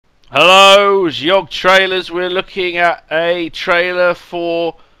Hello, it's YogTrailers. We're looking at a trailer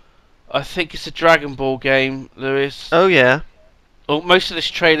for, I think it's a Dragon Ball game, Lewis. Oh yeah. Oh, most of this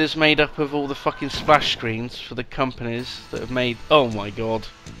trailer's made up of all the fucking splash screens for the companies that have made. Oh my god.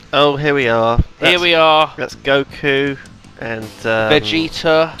 Oh, here we are. Here we are. That's Goku and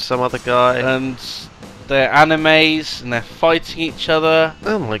Vegeta some other guy. and they're animes and they're fighting each other.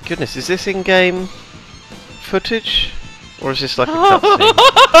 Oh my goodness, is this in-game footage? Or is this like a cutscene?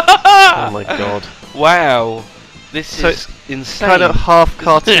 Oh my god. Wow. This So is insane. Kind of half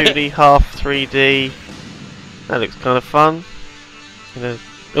cartoony, half 3D. That looks kind of fun. You know.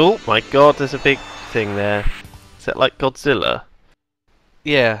 Oh my god, there's a big thing there. Is that like Godzilla?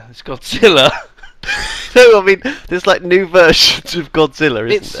 Yeah, it's Godzilla. No, I mean, there's like new versions of Godzilla,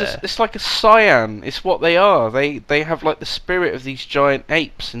 isn't there? It's like a cyan. It's what they are. They have like the spirit of these giant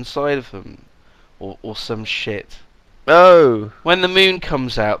apes inside of them, or some shit. Oh. When the moon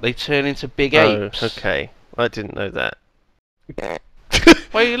comes out, they turn into big Oh, apes. okay. I didn't know that.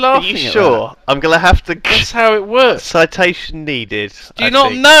 Why are you Are laughing you at sure? that? I'm gonna have to. That's how it works. Citation needed. Do you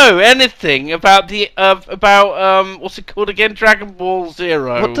not know anything about the what's it called again? Dragon Ball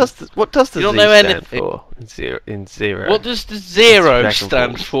Zero. What does the You don't Z know stand anything. for? In zero. What does the zero Dragon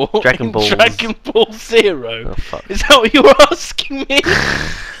stand Balls. for? Dragon in Balls. Dragon Ball Zero. Oh fuck. Is that what you were asking me?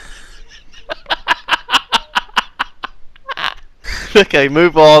 Okay,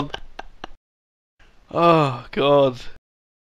 move on. Oh God.